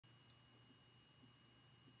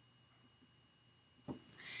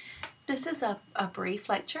This is a brief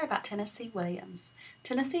lecture about Tennessee Williams.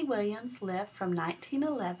 Tennessee Williams lived from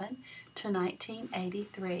 1911 to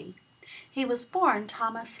 1983. He was born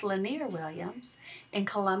Thomas Lanier Williams in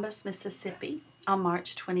Columbus, Mississippi on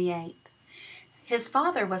March 28th. His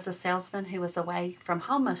father was a salesman who was away from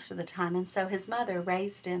home most of the time, and so his mother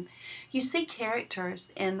raised him. You see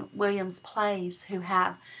characters in Williams' plays who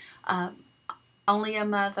have uh, only a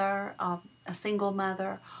mother, a single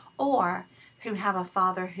mother, or who have a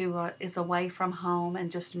father who is away from home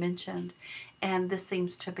and just mentioned. And this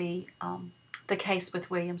seems to be the case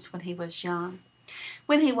with Williams when he was young.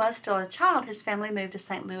 When he was still a child, his family moved to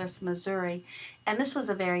St. Louis, Missouri, and this was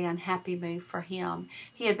a very unhappy move for him.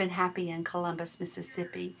 He had been happy in Columbus,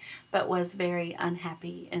 Mississippi, but was very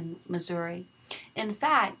unhappy in Missouri. In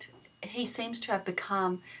fact, he seems to have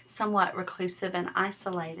become somewhat reclusive and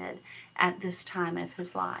isolated at this time of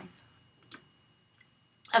his life.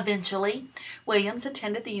 Eventually, Williams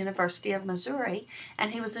attended the University of Missouri,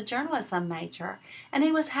 and he was a journalism major, and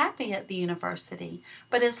he was happy at the university,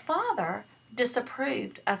 but his father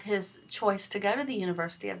disapproved of his choice to go to the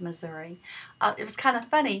University of Missouri. It was kind of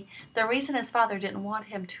funny. The reason his father didn't want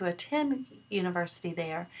him to attend university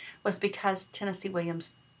there was because Tennessee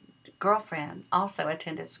Williams' girlfriend also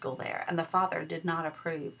attended school there, and the father did not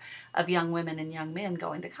approve of young women and young men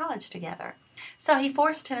going to college together. So he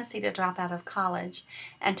forced Tennessee to drop out of college,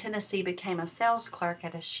 and Tennessee became a sales clerk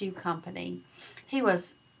at a shoe company. He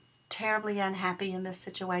was terribly unhappy in this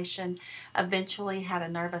situation, eventually had a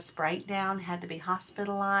nervous breakdown, had to be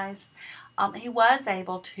hospitalized. He was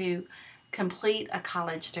able to complete a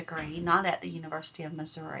college degree, not at the University of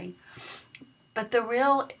Missouri. But the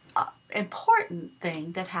real important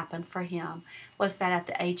thing that happened for him was that at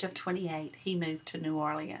the age of 28, he moved to New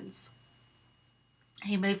Orleans.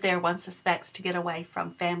 He moved there, one suspects, to get away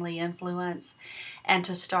from family influence and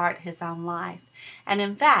to start his own life. And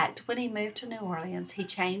in fact, when he moved to New Orleans, he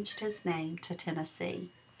changed his name to Tennessee.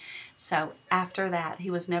 So after that, he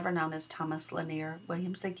was never known as Thomas Lanier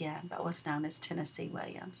Williams again, but was known as Tennessee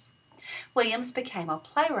Williams. Williams became a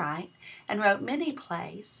playwright and wrote many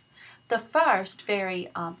plays. The first very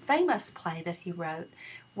famous play that he wrote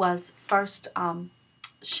was first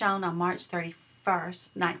shown on March 31st,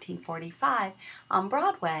 1945 on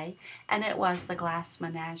Broadway, and it was The Glass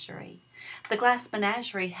Menagerie. The Glass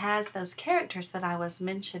Menagerie has those characters that I was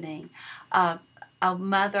mentioning. A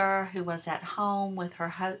mother who was at home with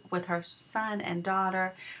her son and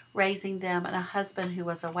daughter, raising them, and a husband who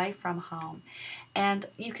was away from home. And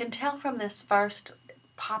you can tell from this first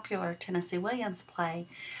popular Tennessee Williams play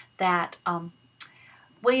that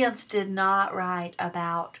Williams did not write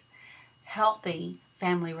about healthy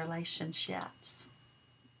family relationships.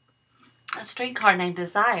 A Streetcar Named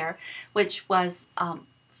Desire, which was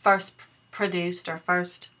first produced or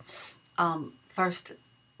first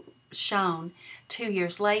shown 2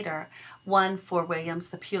 years later, won for Williams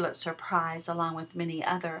the Pulitzer Prize along with many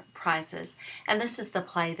other prizes. And this is the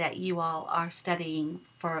play that you all are studying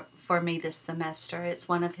for me this semester. It's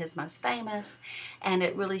one of his most famous, and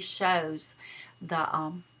it really shows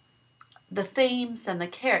the themes and the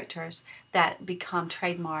characters that become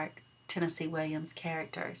trademark Tennessee Williams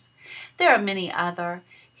characters. There are many other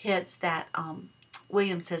hits that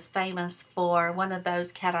Williams is famous for. One of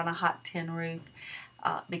those, Cat on a Hot Tin Roof,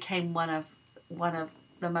 became one of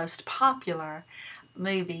the most popular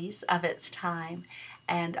movies of its time.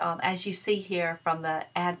 And as you see here from the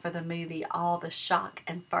ad for the movie, all the shock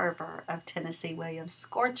and fervor of Tennessee Williams'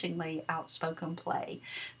 scorchingly outspoken play,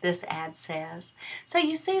 this ad says. So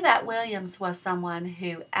you see that Williams was someone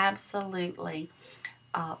who absolutely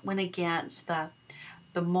went against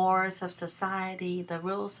the mores of society, the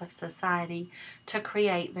rules of society, to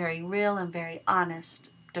create very real and very honest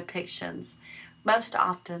depictions, most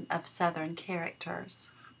often of Southern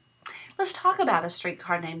characters. Let's talk about A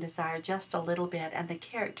Streetcar Named Desire just a little bit and the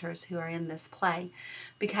characters who are in this play,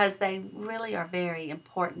 because they really are very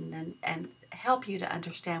important and help you to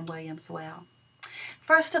understand Williams well.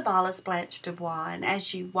 First of all is Blanche Dubois, and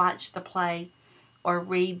as you watch the play or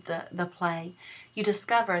read the play, you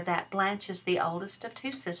discover that Blanche is the oldest of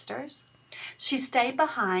two sisters. She stayed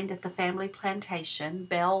behind at the family plantation,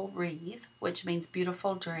 Belle Reve, which means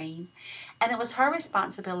beautiful dream, and it was her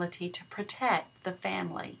responsibility to protect the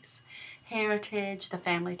family's heritage, the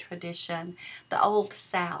family tradition, the old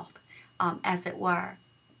South, as it were.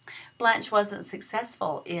 Blanche wasn't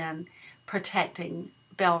successful in protecting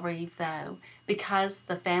Belle Reve, though, because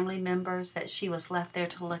the family members that she was left there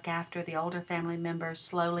to look after, the older family members,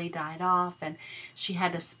 slowly died off, and she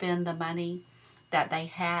had to spend the money that they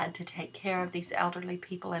had to take care of these elderly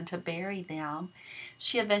people and to bury them.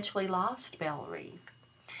 She eventually lost Belle Reve.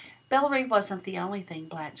 Bellary wasn't the only thing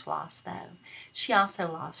Blanche lost, though. She also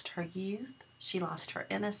lost her youth. She lost her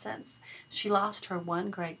innocence. She lost her one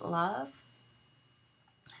great love.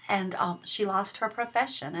 And she lost her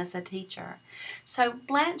profession as a teacher. So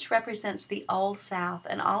Blanche represents the Old South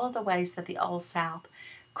and all of the ways that the Old South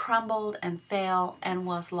crumbled and fell and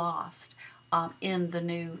was lost in the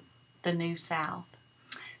new South.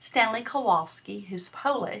 Stanley Kowalski, who's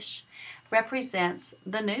Polish, represents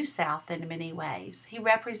the New South in many ways. He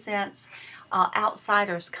represents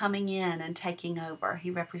outsiders coming in and taking over.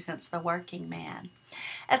 He represents the working man.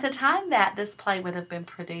 At the time that this play would have been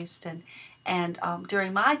produced and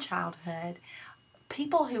during my childhood,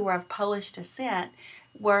 people who were of Polish descent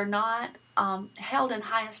were not held in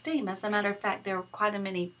high esteem. As a matter of fact, there were quite a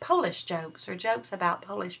many Polish jokes or jokes about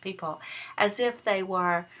Polish people as if they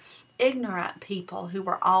were ignorant people who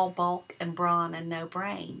were all bulk and brawn and no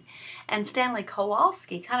brain. And Stanley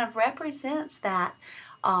Kowalski kind of represents that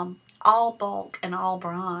all bulk and all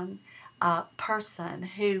brawn person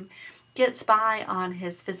who gets by on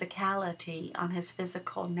his physicality, on his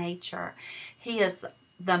physical nature. He is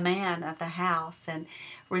the man of the house, and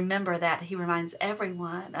remember that he reminds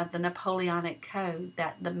everyone of the Napoleonic Code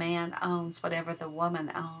that the man owns whatever the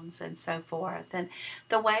woman owns and so forth. And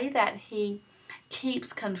the way that he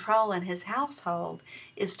keeps control in his household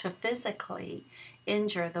is to physically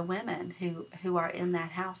injure the women who are in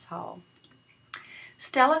that household.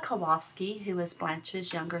 Stella Kowalski, who is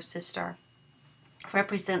Blanche's younger sister,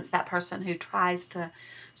 represents that person who tries to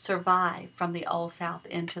survive from the Old South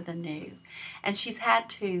into the New. And she's had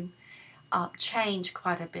to change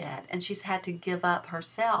quite a bit, and she's had to give up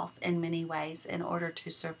herself in many ways in order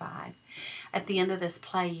to survive. At the end of this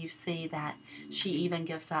play, you see that she even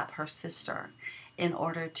gives up her sister in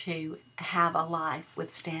order to have a life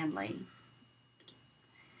with Stanley.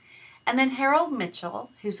 And then Harold Mitchell,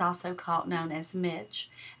 who's also known as Mitch,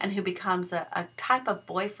 and who becomes a type of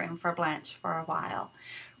boyfriend for Blanche for a while,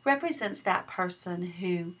 represents that person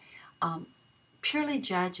who purely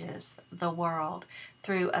judges the world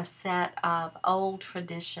through a set of old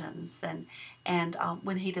traditions, and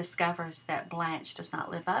when he discovers that Blanche does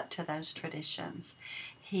not live up to those traditions,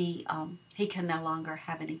 he can no longer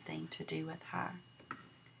have anything to do with her.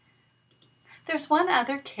 There's one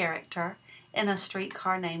other character in A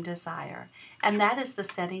Streetcar Named Desire, and that is the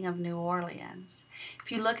setting of New Orleans.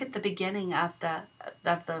 If you look at the beginning of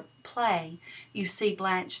the play, you see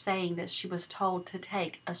Blanche saying that she was told to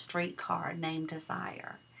take a streetcar named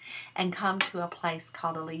Desire and come to a place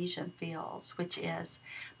called Elysian Fields, which is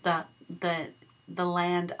the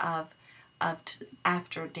land of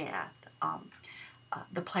after death,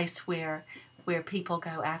 the place where people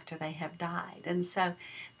go after they have died. And so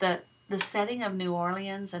the setting of New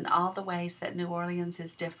Orleans and all the ways that New Orleans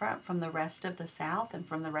is different from the rest of the South and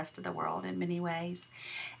from the rest of the world in many ways,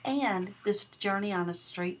 and this journey on a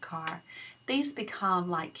streetcar, these become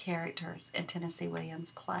like characters in Tennessee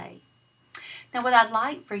Williams' play. Now, what I'd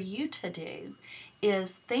like for you to do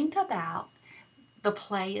is think about the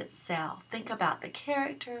play itself. Think about the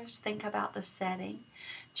characters. Think about the setting.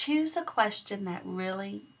 Choose a question that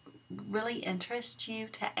really, really interests you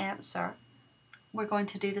to answer. We're going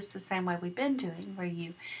to do this the same way we've been doing, where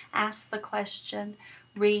you ask the question,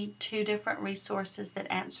 read 2 different resources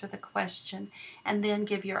that answer the question, and then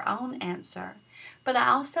give your own answer. But I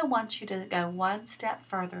also want you to go one step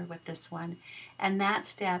further with this one, and that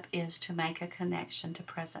step is to make a connection to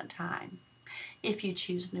present time. If you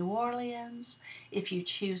choose New Orleans, if you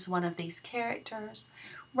choose one of these characters,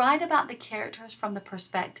 write about the characters from the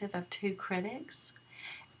perspective of 2 critics.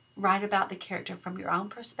 Write about the character from your own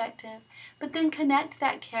perspective, but then connect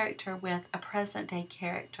that character with a present-day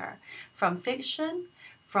character from fiction,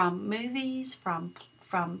 from movies, from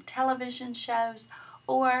television shows,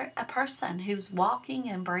 or a person who's walking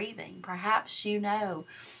and breathing. Perhaps you know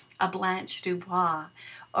a Blanche DuBois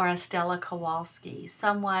or a Stella Kowalski,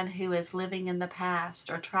 someone who is living in the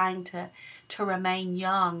past or trying to remain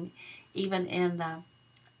young even in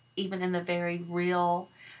the very real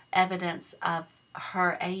evidence of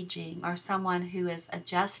her aging, or someone who is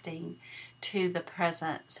adjusting to the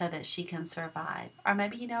present so that she can survive. Or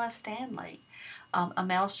maybe you know a Stanley, a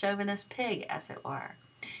male chauvinist pig, as it were.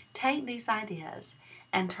 Take these ideas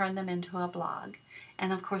and turn them into a blog.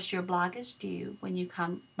 And of course, your blog is due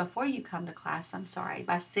before you come to class,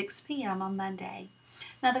 by 6 p.m. on Monday.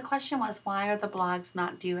 Now, the question was, why are the blogs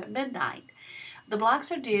not due at midnight? The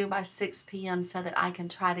blogs are due by 6 p.m. so that I can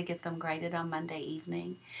try to get them graded on Monday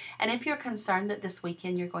evening. And if you're concerned that this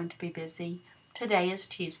weekend you're going to be busy, today is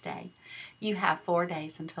Tuesday. You have 4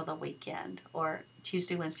 days until the weekend, or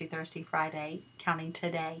Tuesday, Wednesday, Thursday, Friday, counting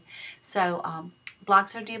today. So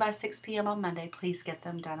Blogs are due by 6 p.m. on Monday. Please get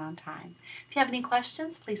them done on time. If you have any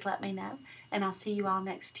questions, please let me know, and I'll see you all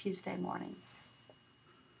next Tuesday morning.